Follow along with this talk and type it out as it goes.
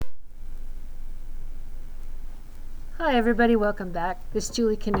Hi everybody, welcome back. This is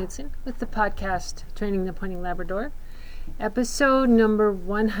Julie Knudsen with the podcast Training the Pointing Labrador, episode number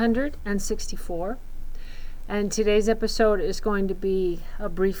 164. And today's episode is going to be a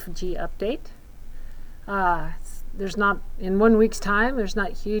brief G update. There's not, in 1 week's time, there's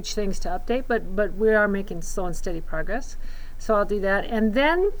not huge things to update, but we are making slow and steady progress. So I'll do that. And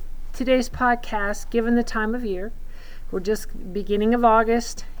then today's podcast, given the time of year, we're just beginning of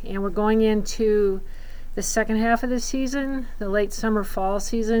August and we're going into the second half of the season, the late summer fall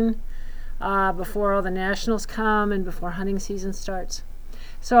season, before all the nationals come and before hunting season starts.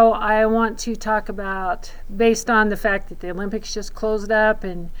 So I want to talk about, based on the fact that the Olympics just closed up,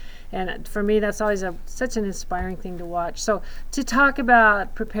 and for me that's always such an inspiring thing to watch. So to talk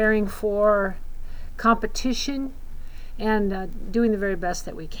about preparing for competition and doing the very best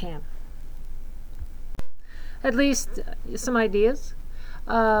that we can. At least some ideas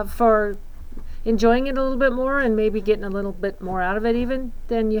for enjoying it a little bit more and maybe getting a little bit more out of it even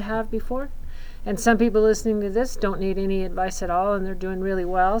than you have before. And some people listening to this don't need any advice at all and they're doing really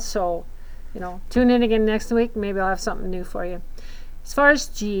well. So, tune in again next week. Maybe I'll have something new for you. As far as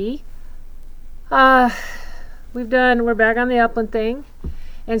G, we're back on the upland thing.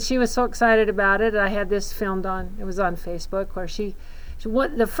 And she was so excited about it. I had this filmed it was on Facebook, where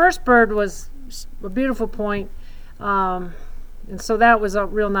the first bird was a beautiful point. And so that was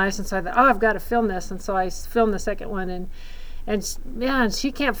real nice. And so I thought, I've got to film this. And so I filmed the second one. And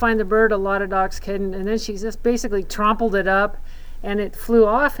she can't find the bird. A lot of dogs couldn't. And then she just basically trampled it up and it flew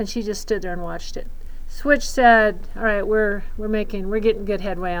off. And she just stood there and watched it. Switch said, all right, we're getting good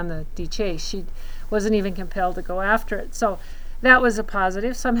headway on the de-chase. She wasn't even compelled to go after it. So that was a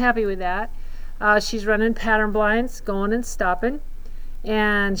positive. So I'm happy with that. She's running pattern blinds, going and stopping.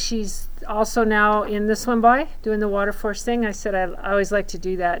 And she's also now in the swim by doing the water force thing. I said I always like to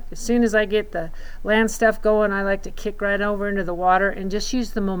do that. As soon as I get the land stuff going, I like to kick right over into the water and just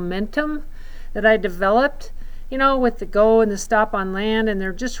use the momentum that I developed, with the go and the stop on land. And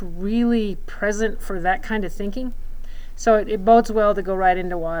they're just really present for that kind of thinking. So it bodes well to go right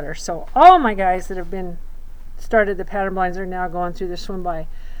into water. So all my guys that have started the pattern blinds are now going through the swim by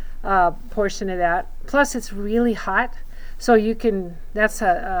portion of that. Plus it's really hot. So that's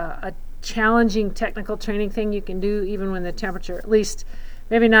a challenging technical training thing you can do even when the temperature, at least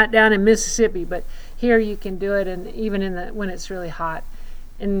maybe not down in Mississippi, but here you can do it, and even when it's really hot,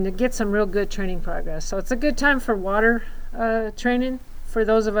 and get some real good training progress. So it's a good time for water training for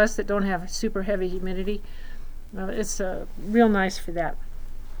those of us that don't have super heavy humidity. It's real nice for that.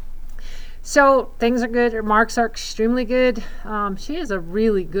 So things are good. Her marks are extremely good. She is a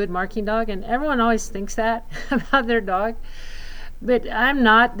really good marking dog, and everyone always thinks that about their dog. But I'm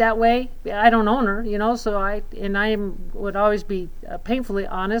not that way. I don't own her, so I would always be painfully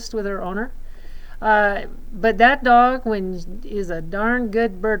honest with her owner. But that dog is a darn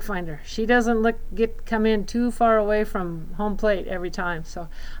good bird finder. She doesn't come in too far away from home plate every time. So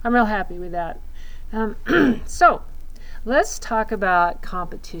I'm real happy with that. So let's talk about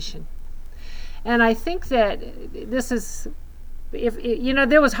competition. And I think that this is,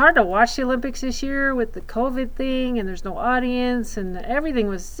 there was hard to watch the Olympics this year with the COVID thing, and there's no audience, and everything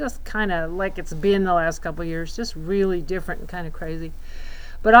was just kind of like it's been the last couple of years, just really different and kind of crazy.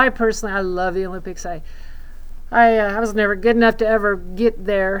 But I love the Olympics. I was never good enough to ever get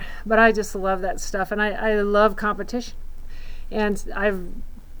there, but I just love that stuff, and I love competition. And I've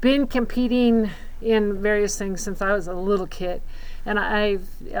been competing in various things since I was a little kid. And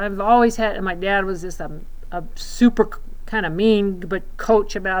I've always had, and my dad was just a super kind of mean but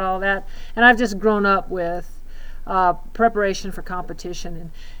coach about all that. And I've just grown up with preparation for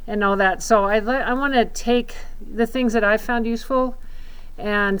competition and all that. So I want to take the things that I found useful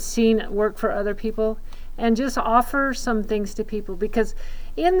and seen work for other people and just offer some things to people. Because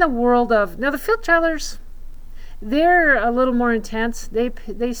in the world of, now the field trialers, they're a little more intense. They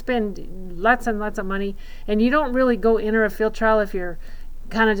spend lots and lots of money, and you don't really go enter a field trial if you're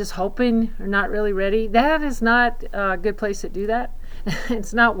kind of just hoping or not really ready. That is not a good place to do that.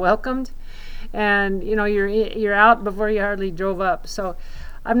 It's not welcomed, and you're out before you hardly drove up. So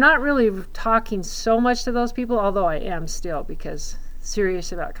I'm not really talking so much to those people, although I am still, because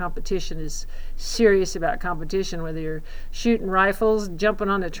serious about competition is serious about competition, whether you're shooting rifles, jumping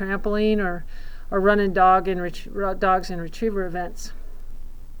on a trampoline, or running dogs and retriever events.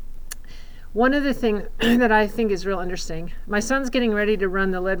 One of the things that I think is real interesting, my son's getting ready to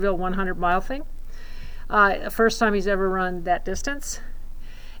run the Leadville 100-mile thing. First time he's ever run that distance.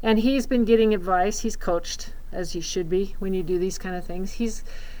 And he's been getting advice. He's coached, as he should be when you do these kind of things. He's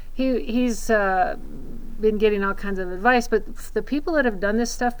been getting all kinds of advice, but the people that have done this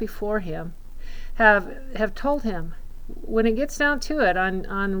stuff before him have told him, when it gets down to it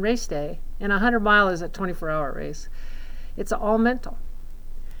on race day, and 100-mile is a 24-hour race, it's all mental.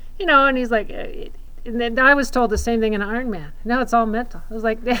 And he's like, and I was told the same thing in Ironman. No, it's all mental. I was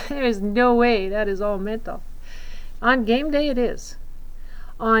like, there is no way that is all mental. On game day, it is.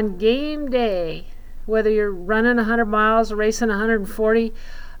 On game day, whether you're running 100 miles, racing 140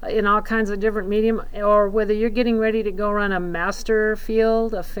 in all kinds of different medium, or whether you're getting ready to go run a master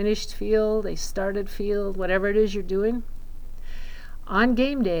field, a finished field, a started field, whatever it is you're doing, on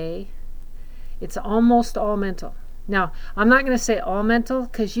game day, it's almost all mental. Now, I'm not going to say all mental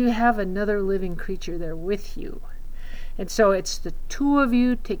because you have another living creature there with you. And so it's the two of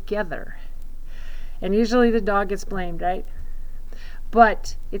you together. And usually the dog gets blamed, right?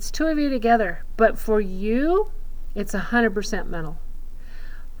 But it's two of you together. But for you, it's 100% mental.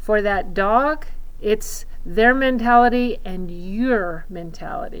 For that dog, it's their mentality and your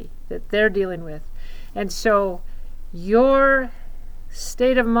mentality that they're dealing with. And so your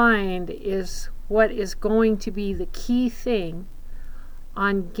state of mind is what is going to be the key thing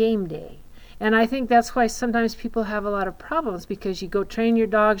on game day. And I think that's why sometimes people have a lot of problems, because you go train your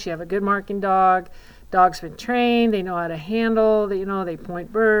dogs, you have a good marking dog, dog's been trained, they know how to handle, they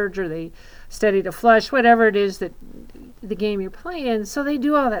point birds, or they steady to flush, whatever it is that the game you're playing. So they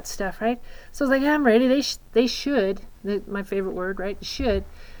do all that stuff, right? So it's like, I'm ready. They should, my favorite word, right?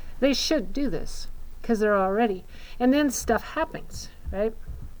 They should do this because they're all ready. And then stuff happens, right?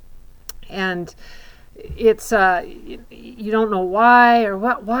 And it's you don't know why, or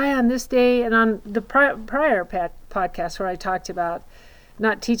why on this day. And on the prior podcast where I talked about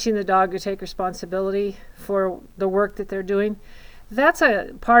not teaching the dog to take responsibility for the work that they're doing, that's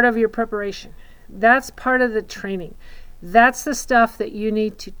a part of your preparation. That's part of the training. That's the stuff that you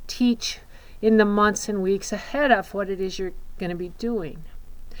need to teach in the months and weeks ahead of what it is you're going to be doing.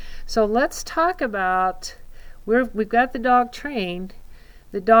 So let's talk about we've got the dog trained.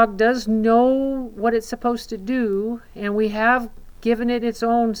 The dog does know what it's supposed to do, and we have given it its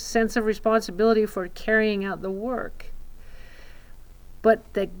own sense of responsibility for carrying out the work.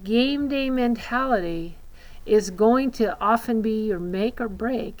 But the game day mentality is going to often be your make or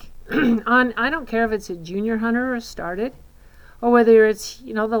break on, I don't care if it's a junior hunter or started, or whether it's,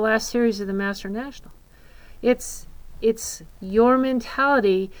 the last series of the Master National. It's your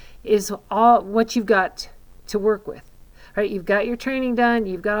mentality is all what you've got to work with. Right, you've got your training done,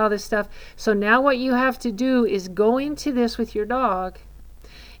 you've got all this stuff. So now what you have to do is go into this with your dog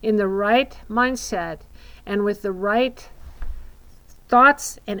in the right mindset and with the right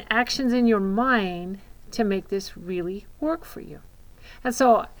thoughts and actions in your mind to make this really work for you. And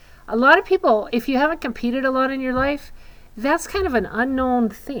so a lot of people, if you haven't competed a lot in your life, that's kind of an unknown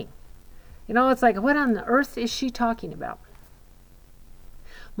thing. It's like, what on the earth is she talking about?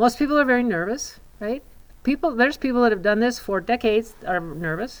 Most people are very nervous, right? There's people that have done this for decades are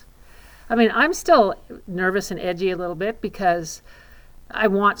nervous. I mean, I'm still nervous and edgy a little bit because I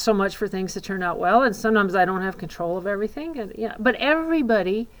want so much for things to turn out well, and sometimes I don't have control of everything. But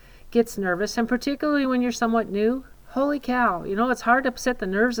everybody gets nervous, and particularly when you're somewhat new, holy cow, it's hard to set the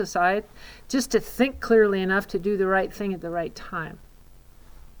nerves aside just to think clearly enough to do the right thing at the right time.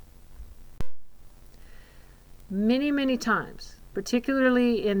 Many, many times,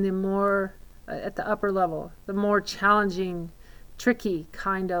 particularly in the more at the upper level, the more challenging, tricky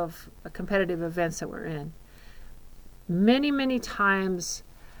kind of competitive events that we're in. Many, many times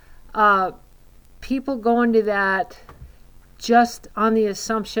people go into that just on the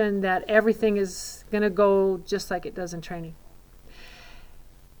assumption that everything is going to go just like it does in training.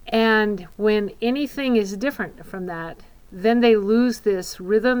 And when anything is different from that, then they lose this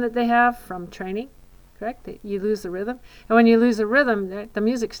rhythm that they have from training. Correct? You lose the rhythm. And when you lose the rhythm, the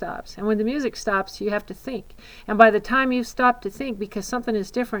music stops. And when the music stops, you have to think. And by the time you've stopped to think, because something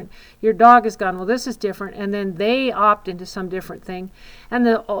is different, your dog has gone, well, this is different. And then they opt into some different thing. And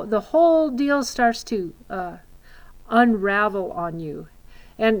the whole deal starts to unravel on you.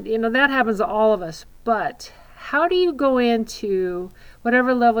 And, that happens to all of us. But how do you go into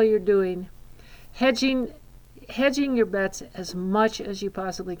whatever level you're doing, hedging your bets as much as you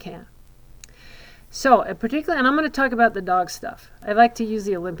possibly can? So, particularly, and I'm going to talk about the dog stuff. I like to use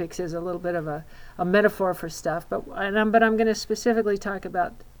the Olympics as a little bit of a metaphor for stuff, but I'm going to specifically talk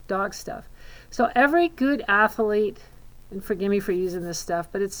about dog stuff. So every good athlete, and forgive me for using this stuff,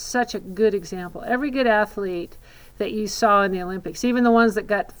 but it's such a good example. Every good athlete that you saw in the Olympics, even the ones that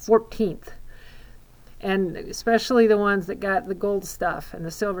got 14th, and especially the ones that got the gold stuff and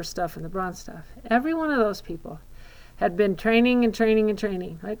the silver stuff and the bronze stuff, every one of those people had been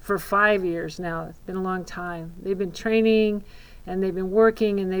training, right, for 5 years now. It's been a long time. They've been training and they've been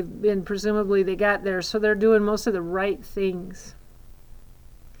working, and presumably they got there, so they're doing most of the right things.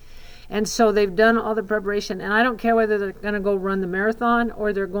 And so they've done all the preparation, and I don't care whether they're going to go run the marathon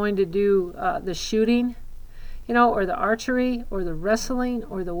or they're going to do the shooting, or the archery or the wrestling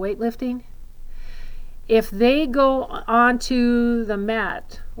or the weightlifting. If they go onto the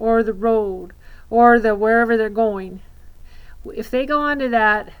mat or the road or wherever they're going, if they go onto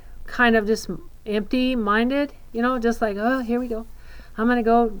that kind of just empty-minded, just like, oh, here we go, I'm going to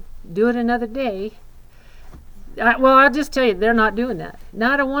go do it another day. I'll just tell you, they're not doing that.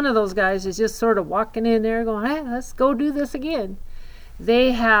 Not a one of those guys is just sort of walking in there going, hey, let's go do this again.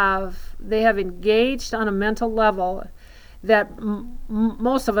 They have engaged on a mental level that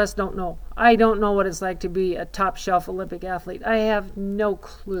most of us don't know. I don't know what it's like to be a top shelf Olympic athlete. I have no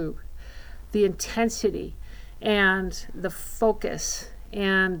clue. The intensity and the focus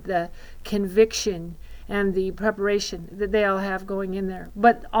and the conviction and the preparation that they all have going in there.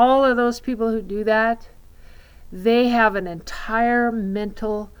 But all of those people who do that, they have an entire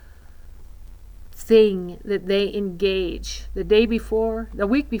mental thing that they engage the day before, the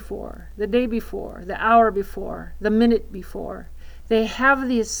week before, the day before, the hour before, the minute before. They have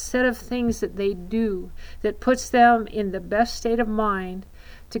this set of things that they do that puts them in the best state of mind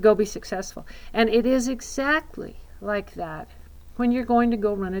to go be successful. And it is exactly like that when you're going to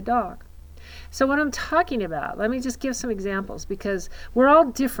go run a dog. So what I'm talking about, let me just give some examples, because we're all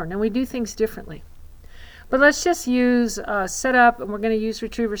different and we do things differently. But let's just use setup, and we're going to use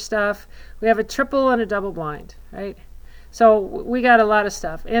retriever stuff. We have a triple and a double blind, right? So we got a lot of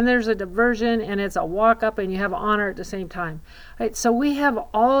stuff. And there's a diversion, and it's a walk up, and you have honor at the same time. Right? So we have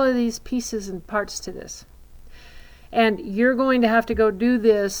all of these pieces and parts to this. And you're going to have to go do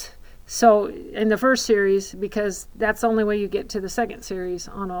this so in the first series, because that's the only way you get to the second series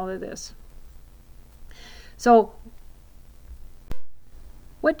on all of this. So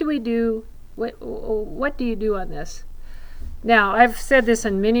what do we do? What do you do on this? Now, I've said this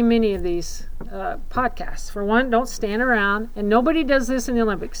in many of these podcasts. For one, don't stand around, and nobody does this in the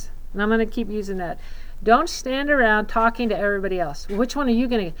Olympics, and I'm going to keep using that. Don't stand around talking to everybody else. Which one are you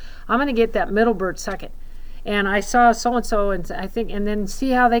going to? I'm going to get that middle bird second. And I saw so-and-so, and I think, and then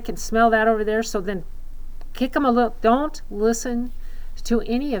see how they can smell that over there. So then kick them a little. Don't listen to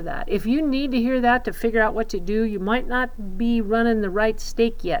any of that. If you need to hear that to figure out what to do, you might not be running the right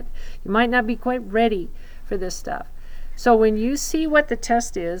stake yet. You might not be quite ready for this stuff. So when you see what the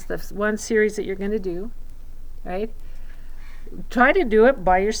test is, the one series that you're going to do, right, try to do it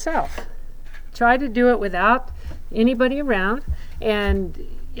by yourself. Try to do it without anybody around, and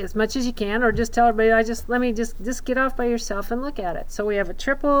as much as you can, or just tell everybody, let me just get off by yourself and look at it. So we have a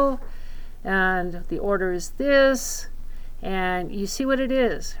triple, and the order is this. And you see what it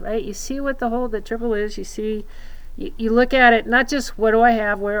is, right? You see what the triple is. You see, you look at it, not just what do I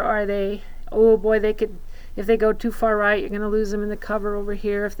have, where are they? Oh boy, if they go too far right, you're going to lose them in the cover over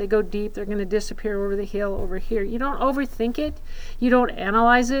here. If they go deep, they're going to disappear over the hill over here. You don't overthink it. You don't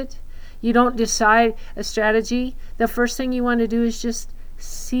analyze it. You don't decide a strategy. The first thing you want to do is just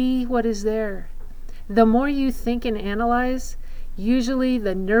see what is there. The more you think and analyze, usually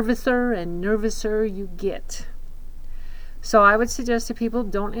the nervouser and nervouser you get. So I would suggest to people,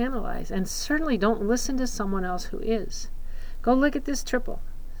 don't analyze, and certainly don't listen to someone else who is. Go look at this triple.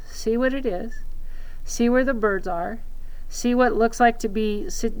 See what it is. See where the birds are. See what looks like to be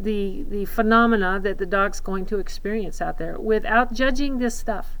the phenomena that the dog's going to experience out there without judging this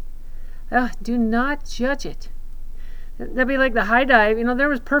stuff. Do not judge it. That'd be like the high dive. There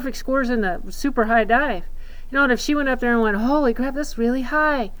was perfect scores in the super high dive. And if she went up there and went, holy crap, that's really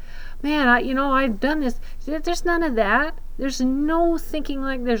high. Man, I've done this. There's none of that. There's no thinking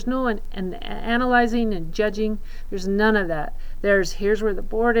there's no analyzing and judging. There's none of that. Here's where the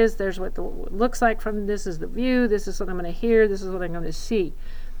board is. There's what it looks like from this is the view. This is what I'm going to hear. This is what I'm going to see.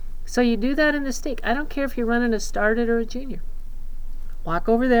 So you do that in the stake. I don't care if you're running a started or a junior. Walk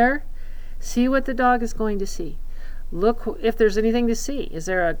over there. See what the dog is going to see. Look if there's anything to see. Is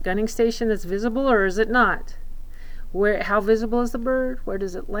there a gunning station that's visible or is it not? How visible is the bird? Where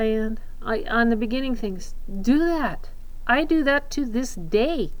does it land? On the beginning things, do that. I do that to this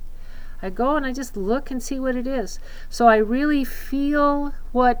day. I go and I just look and see what it is. So I really feel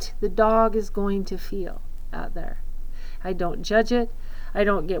what the dog is going to feel out there. I don't judge it. I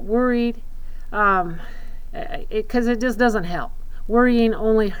don't get worried because it just doesn't help. Worrying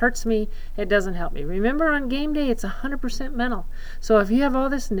only hurts me. It doesn't help me. Remember, on game day, it's 100% mental. So if you have all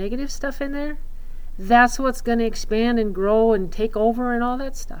this negative stuff in there, that's what's going to expand and grow and take over and all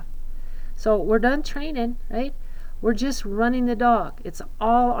that stuff. So we're done training, right? We're just running the dog. It's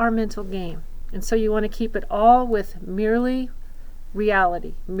all our mental game. And so you want to keep it all with merely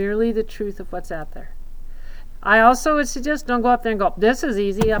reality, merely the truth of what's out there. I also would suggest don't go up there and go, this is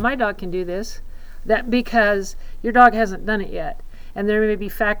easy, my dog can do this. That because your dog hasn't done it yet, and there may be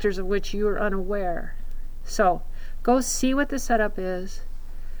factors of which you are unaware. So go see what the setup is,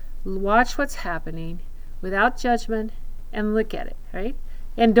 watch what's happening without judgment, and look at it, right?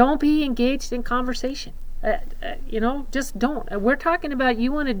 And don't be engaged in conversation. Just don't. We're talking about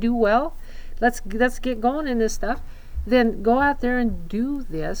you want to do well. Let's get going in this stuff. Then go out there and do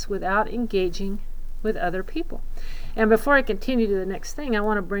this without engaging with other people. And before I continue to the next thing, I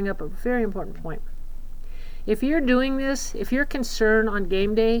want to bring up a very important point. If you're doing this, if your concern on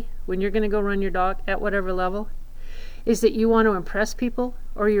game day, when you're going to go run your dog at whatever level, is that you want to impress people,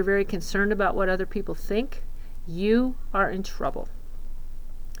 or you're very concerned about what other people think, you are in trouble.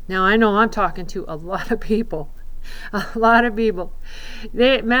 Now, I know I'm talking to a lot of people. A lot of people.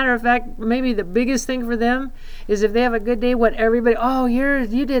 Matter of fact, maybe the biggest thing for them is if they have a good day, what everybody,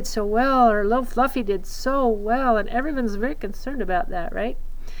 you did so well, or Little Fluffy did so well, and everyone's very concerned about that, right?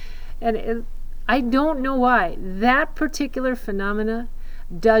 And I don't know why. That particular phenomena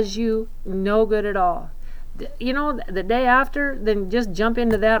does you no good at all. The day after, then just jump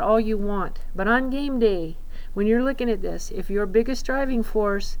into that all you want. But on game day, when you're looking at this, if your biggest driving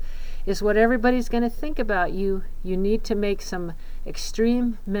force is what everybody's going to think about you, you need to make some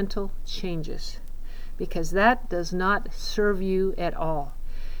extreme mental changes, because that does not serve you at all.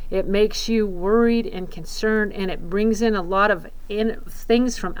 It makes you worried and concerned, and it brings in a lot of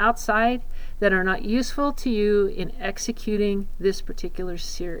things from outside that are not useful to you in executing this particular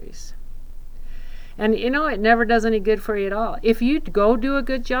series. And it never does any good for you at all. If you go do a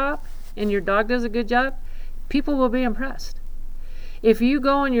good job and your dog does a good job, people will be impressed. If you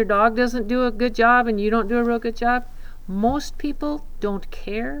go and your dog doesn't do a good job and you don't do a real good job, most people don't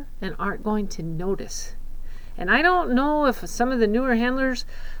care and aren't going to notice. And I don't know if some of the newer handlers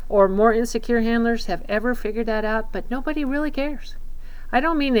or more insecure handlers have ever figured that out, but nobody really cares. I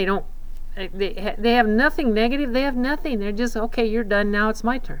don't mean they don't. They have nothing negative. They have nothing. They're just, okay, you're done. Now it's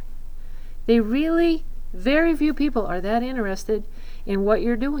my turn. Very few people are that interested in what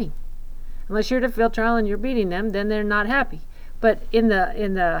you're doing. Unless you're at a field trial and you're beating them, then they're not happy. But in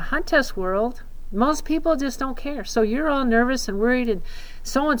the hunt test world, most people just don't care. So you're all nervous and worried, and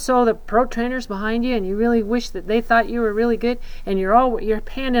so the pro trainer's behind you, and you really wish that they thought you were really good, and you're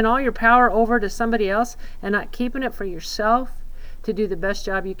handing all your power over to somebody else and not keeping it for yourself to do the best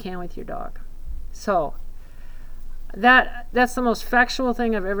job you can with your dog. So that's the most factual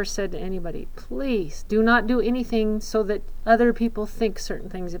thing I've ever said to anybody. Please do not do anything so that other people think certain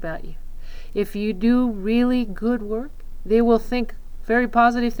things about you. If you do really good work, they will think very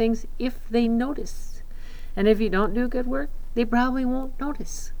positive things if they notice. And if you don't do good work, they probably won't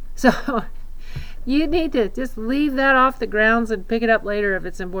notice. So you need to just leave that off the grounds and pick it up later if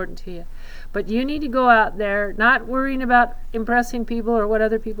it's important to you. But you need to go out there not worrying about impressing people or what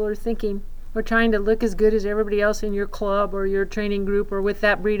other people are thinking, or trying to look as good as everybody else in your club or your training group or with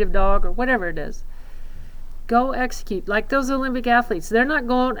that breed of dog or whatever it is. Go execute. Like those Olympic athletes, they're not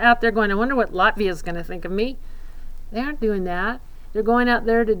going out there going, I wonder what Latvia's going to think of me. They aren't doing that. They're going out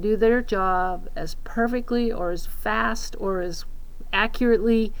there to do their job as perfectly or as fast or as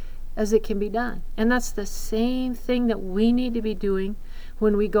accurately as it can be done. And that's the same thing that we need to be doing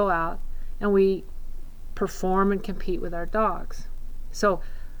when we go out and we perform and compete with our dogs. So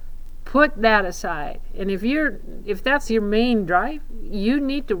put that aside. And if that's your main drive, you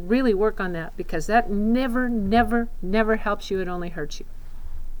need to really work on that, because that never helps you. It only hurts you.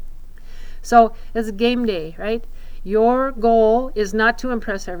 So it's game day, right? Your goal is not to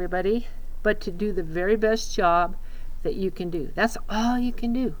impress everybody, but to do the very best job that you can do. That's all you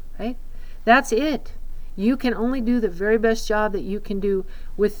can do, right? That's it. You can only do the very best job that you can do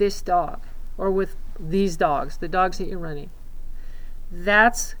with this dog or with these dogs, the dogs that you're running.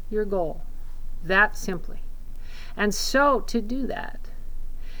 That's your goal. That simply. And so to do that,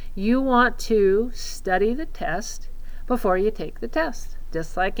 you want to study the test before you take the test,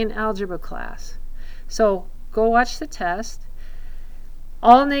 just like in algebra class. So go watch the test.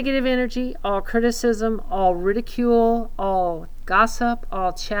 All negative energy, all criticism, all ridicule, all gossip,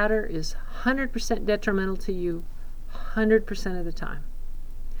 all chatter is 100% detrimental to you 100% of the time.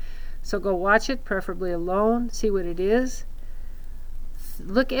 So go watch it, preferably alone, see what it is.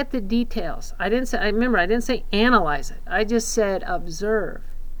 Look at the details. I didn't say analyze it. I just said observe.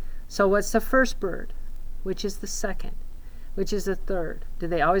 So what's the first bird? Which is the second? Which is the third? Do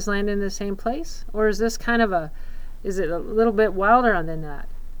they always land in the same place? Or is this is it a little bit wilder than that?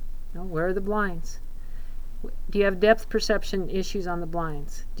 Where are the blinds? Do you have depth perception issues on the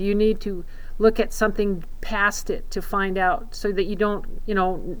blinds? Do you need to look at something past it to find out, so that you don't,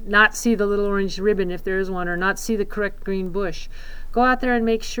 not see the little orange ribbon if there is one, or not see the correct green bush. Go out there and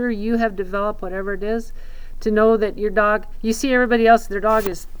make sure you have developed whatever it is to know that your dog, you see everybody else, their dog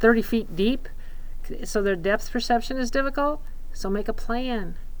is 30 feet deep, so their depth perception is difficult. So make a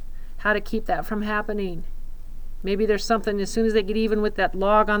plan how to keep that from happening. Maybe there's something, as soon as they get even with that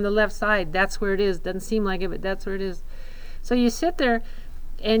log on the left side, that's where it is. Doesn't seem like it, but that's where it is. So you sit there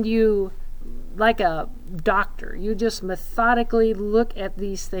and you, like a doctor, you just methodically look at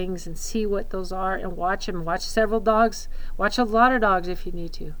these things and see what those are and watch them. Watch several dogs. Watch a lot of dogs if you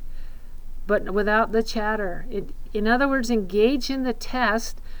need to, but without the chatter. In other words, engage in the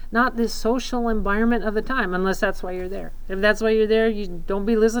test, not the social environment of the time, unless that's why you're there. If that's why you're there, you don't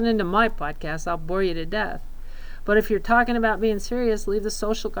be listening to my podcast. I'll bore you to death. But if you're talking about being serious, leave the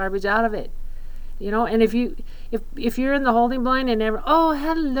social garbage out of it. And if you're in the holding blind and never, oh,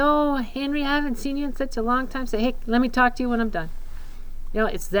 hello, Henry, I haven't seen you in such a long time. Say, hey, let me talk to you when I'm done.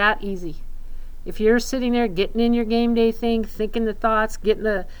 It's that easy. If you're sitting there getting in your game day thing, thinking the thoughts, getting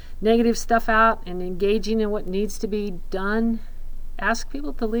the negative stuff out, and engaging in what needs to be done, ask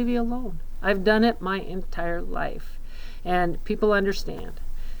people to leave you alone. I've done it my entire life, and people understand.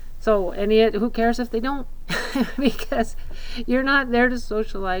 So, and yet, who cares if they don't? Because you're not there to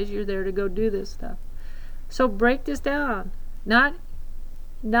socialize, you're there to go do this stuff. So break this down. Not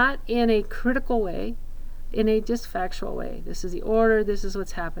in a critical way, in a just factual way. This is the order, this is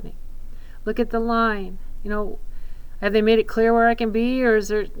what's happening. Look at the line. Have they made it clear where I can be, or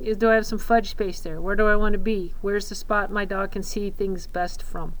do I have some fudge space there? Where do I want to be? Where's the spot my dog can see things best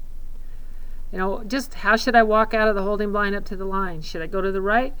from? Just how should I walk out of the holding blind up to the line? Should I go to the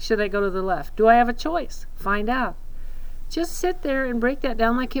right? Should I go to the left? Do I have a choice? Find out. Just sit there and break that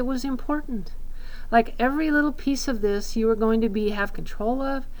down like it was important. Like every little piece of this you are going to have control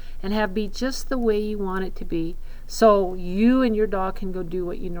of and be just the way you want it to be, so you and your dog can go do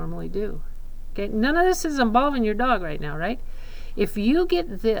what you normally do. Okay? None of this is involving your dog right now, right? If you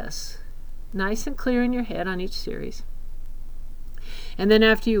get this nice and clear in your head on each series, and then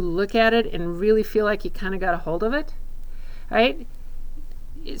after you look at it and really feel like you kind of got a hold of it, right?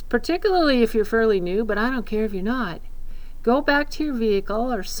 It's particularly if you're fairly new, but I don't care if you're not. Go back to your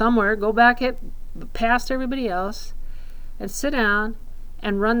vehicle or somewhere, go back past everybody else, and sit down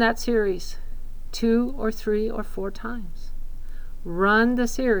and run that series 2 or 3 or 4 times. Run the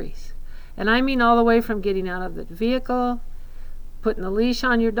series. And I mean all the way from getting out of the vehicle, putting the leash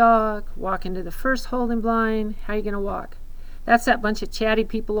on your dog, walking to the first holding blind. How are you going to walk? That's that bunch of chatty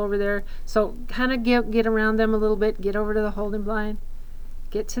people over there. So kind of get around them a little bit. Get over to the holding blind.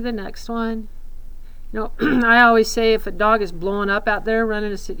 Get to the next one. I always say if a dog is blowing up out there,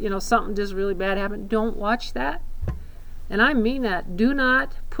 running, something just really bad happened, don't watch that. And I mean that. Do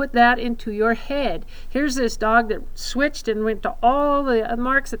not put that into your head. Here's this dog that switched and went to all the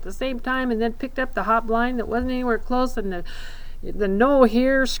marks at the same time, and then picked up the hot blind that wasn't anywhere close, and the no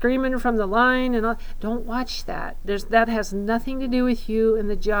here screaming from the line and all. Don't watch that. That has nothing to do with you and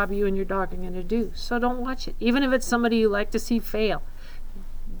the job you and your dog are going to do. So don't watch it. Even if it's somebody you like to see fail,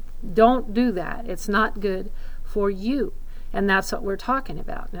 don't do that. It's not good for you. And that's what we're talking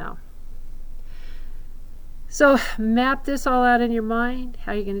about now. So map this all out in your mind.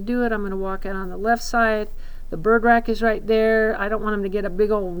 How are you going to do it? I'm going to walk out on the left side. The bird rack is right there. I don't want them to get a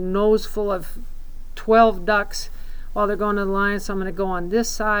big old nose full of 12 ducks while they're going to the line, so I'm going to go on this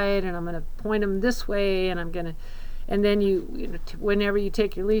side, and I'm going to point them this way, and and then whenever you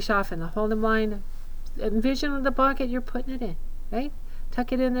take your leash off in the holding blind, envision the bucket you're putting it in, right?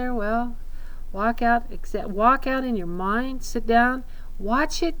 Tuck it in there well. Walk out in your mind. Sit down.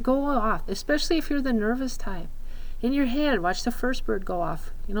 Watch it go off, especially if you're the nervous type. In your head, watch the first bird go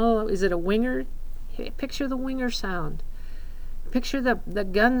off. Is it a winger? Picture the winger sound. Picture the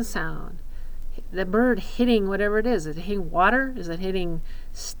gun sound. The bird hitting whatever it is. Is it hitting water? Is it hitting...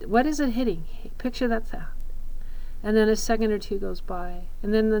 what is it hitting? Picture that sound. And then a second or two goes by.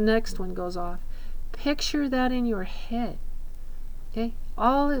 And then the next one goes off. Picture that in your head. Okay?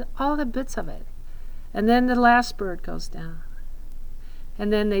 All the bits of it. And then the last bird goes down.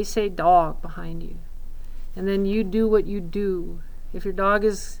 And then they say dog behind you. And then you do what you do. If your dog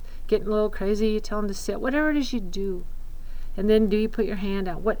is getting a little crazy, you tell him to sit. Whatever it is you do. And then do you put your hand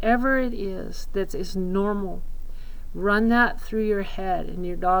out? Whatever it is that is normal, run that through your head. And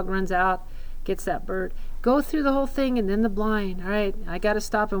your dog runs out, gets that bird. Go through the whole thing, and then the blind. All right, I got to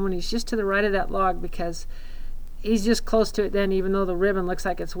stop him when he's just to the right of that log, because he's just close to it then, even though the ribbon looks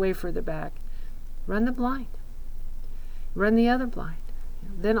like it's way further back. Run the blind. Run the other blind.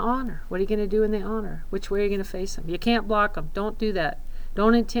 Then honor. What are you going to do in the honor? Which way are you going to face them? You can't block them. Don't do that.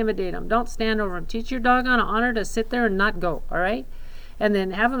 Don't intimidate them. Don't stand over them. Teach your dog on honor to sit there and not go, all right? And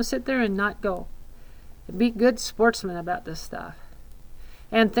then have them sit there and not go. Be good sportsmen about this stuff.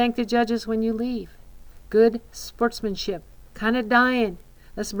 And thank the judges when you leave. Good sportsmanship. Kind of dying.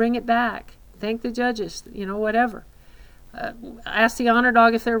 Let's bring it back. Thank the judges, whatever. Ask the honor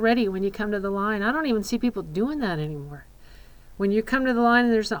dog if they're ready when you come to the line. I don't even see people doing that anymore. When you come to the line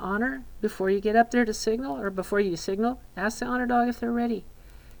and there's an honor, before you get up there to signal or before you signal, ask the honor dog if they're ready.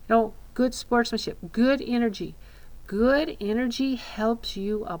 Good sportsmanship, good energy. Good energy helps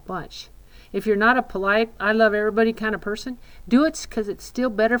you a bunch. If you're not a polite, I love everybody kind of person, do it because it's still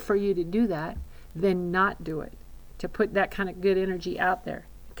better for you to do that than not do it, to put that kind of good energy out there,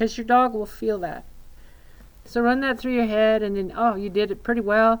 because your dog will feel that. So run that through your head, and then, you did it pretty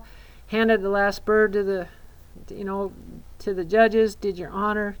well. Handed the last bird to the judges, did your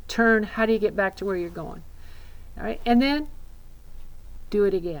honor, turn, how do you get back to where you're going? All right, and then do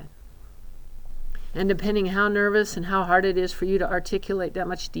it again. And depending how nervous and how hard it is for you to articulate that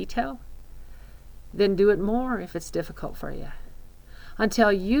much detail, then do it more if it's difficult for you.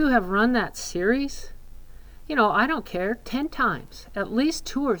 Until you have run that series, I don't care, 10 times, at least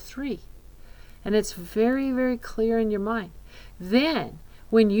 2 or 3. And it's very, very clear in your mind. Then,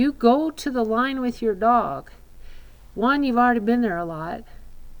 when you go to the line with your dog, 1, you've already been there a lot.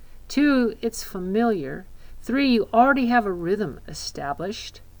 2, it's familiar. 3, you already have a rhythm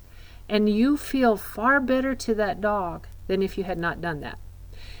established. And you feel far better to that dog than if you had not done that.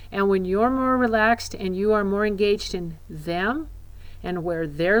 And when you're more relaxed and you are more engaged in them and where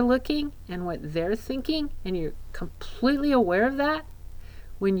they're looking and what they're thinking, and you're completely aware of that,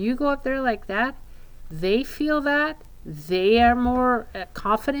 when you go up there like that, they feel that, they are more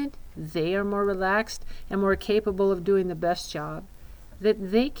confident, they are more relaxed and more capable of doing the best job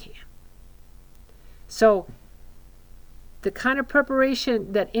that they can. So the kind of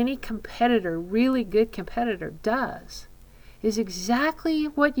preparation that any competitor, really good competitor, does is exactly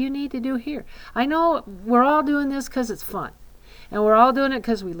what you need to do here. I know we're all doing this because it's fun. And we're all doing it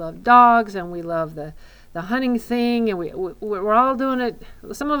because we love dogs and we love the hunting thing, and we're all doing it.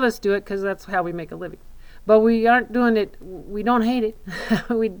 Some of us do it because that's how we make a living. But we aren't doing it, we don't hate it.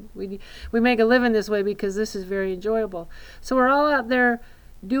 we make a living this way because this is very enjoyable. So we're all out there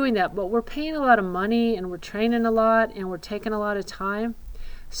doing that, but we're paying a lot of money and we're training a lot and we're taking a lot of time.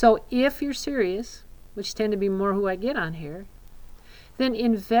 So if you're serious, which tend to be more who I get on here, then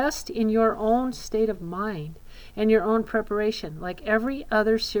invest in your own state of mind and your own preparation, like every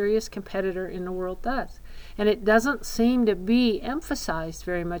other serious competitor in the world does. And it doesn't seem to be emphasized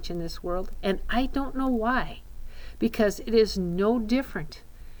very much in this world, and I don't know why, because it is no different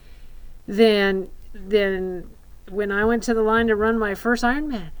than when I went to the line to run my first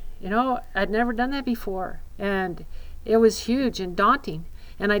Ironman. I'd never done that before, and it was huge and daunting,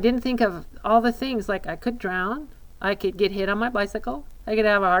 and I didn't think of all the things, like I could drown, I could get hit on my bicycle, I could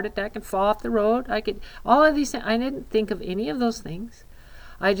have a heart attack and fall off the road, all of these things. I didn't think of any of those things.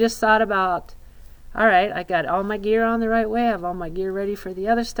 I just thought about, all right, I got all my gear on the right way, I have all my gear ready for the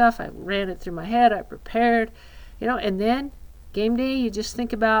other stuff, I ran it through my head, I prepared, and then game day, you just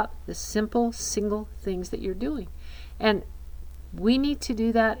think about the simple, single things that you're doing. And we need to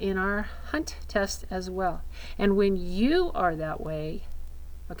do that in our hunt test as well. And when you are that way,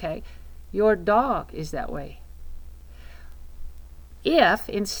 okay, your dog is that way. If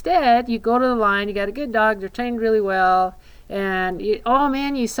instead you go to the line, you got a good dog, they're trained really well, and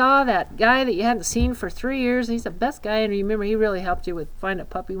you saw that guy that you hadn't seen for 3 years, he's the best guy, and remember he really helped you with find a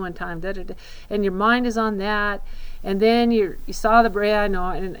puppy one time, and your mind is on that, and then you saw the Brea,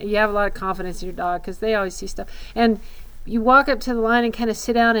 and you have a lot of confidence in your dog because they always see stuff, and you walk up to the line and kind of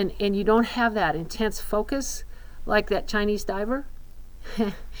sit down, and you don't have that intense focus like that Chinese diver.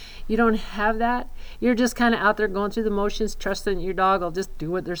 You don't have that. You're just kind of out there going through the motions, trusting that your dog will just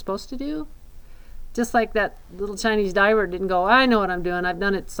do what they're supposed to do. Just like that little Chinese diver didn't go, I know what I'm doing, I've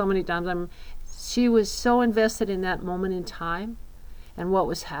done it so many times. She was so invested in that moment in time and what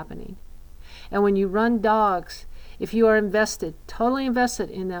was happening. And when you run dogs, if you are invested, totally invested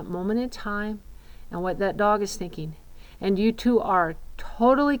in that moment in time and what that dog is thinking, and you two are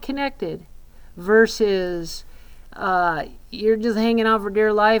totally connected versus you're just hanging out for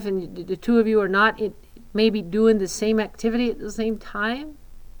dear life and the two of you are not maybe doing the same activity at the same time,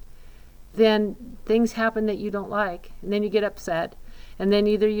 then things happen that you don't like, and then you get upset, and then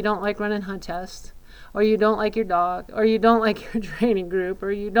either you don't like running hunt tests, or you don't like your dog, or you don't like your training group,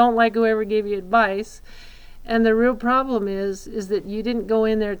 or you don't like whoever gave you advice. And the real problem is that you didn't go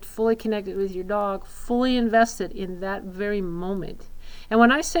in there fully connected with your dog, fully invested in that very moment. And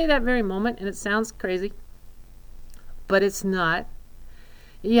when I say that very moment, and it sounds crazy, but it's not,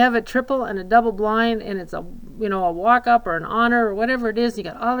 You have a triple and a double blind, and it's a a walk up or an honor or whatever it is. You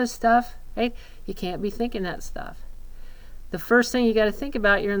got all this stuff, right? You can't be thinking that stuff. The first thing you got to think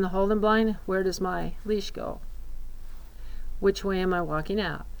about, you're in the holding blind. Where does my leash go? Which way am I walking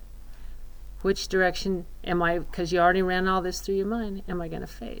out? Which direction am I? Because you already ran all this through your mind. Am I going to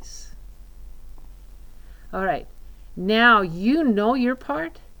face? All right. Now you know your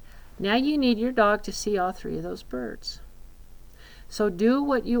part. Now you need your dog to see all three of those birds. So do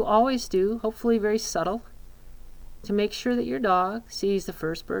what you always do, hopefully very subtle, to make sure that your dog sees the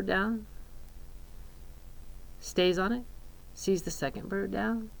first bird down, stays on it, sees the second bird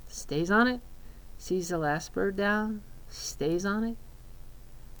down, stays on it, sees the last bird down, stays on it,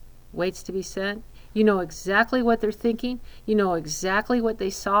 waits to be sent. You know exactly what they're thinking, you know exactly what they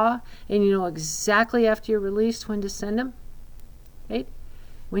saw, and you know exactly after you're released when to send them, right?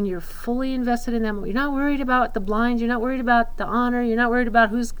 When you're fully invested in them, you're not worried about the blinds, you're not worried about the honor, you're not worried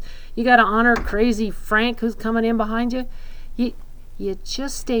about you got to honor crazy Frank who's coming in behind you. You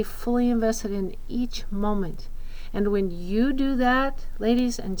just stay fully invested in each moment. And when you do that,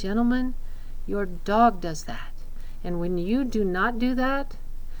 ladies and gentlemen, your dog does that. And when you do not do that,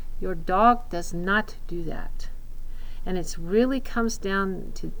 your dog does not do that. And it really comes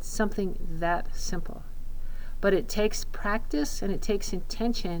down to something that simple. But it takes practice and it takes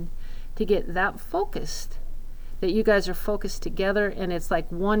intention to get that focused, that you guys are focused together and it's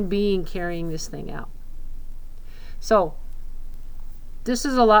like one being carrying this thing out. So this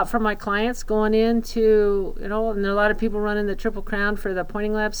is a lot for my clients going into, and a lot of people running the Triple Crown for the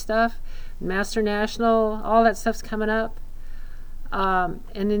Pointing Lab stuff, Master National, all that stuff's coming up. And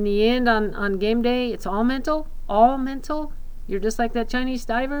in the end, on game day, it's all mental, all mental. You're just like that Chinese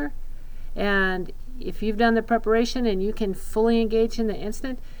diver. And if you've done the preparation and you can fully engage in the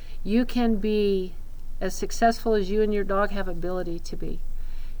instant, you can be as successful as you and your dog have ability to be.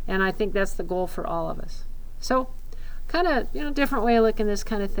 And I think that's the goal for all of us. So kind of, different way of looking at this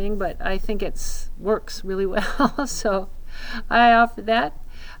kind of thing, but I think it works really well. So I offer that.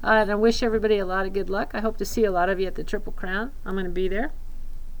 And I wish everybody a lot of good luck. I hope to see a lot of you at the Triple Crown. I'm going to be there,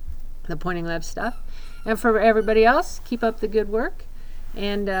 the Pointing Lab stuff. And for everybody else, keep up the good work.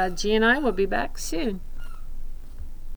 And G and I will be back soon.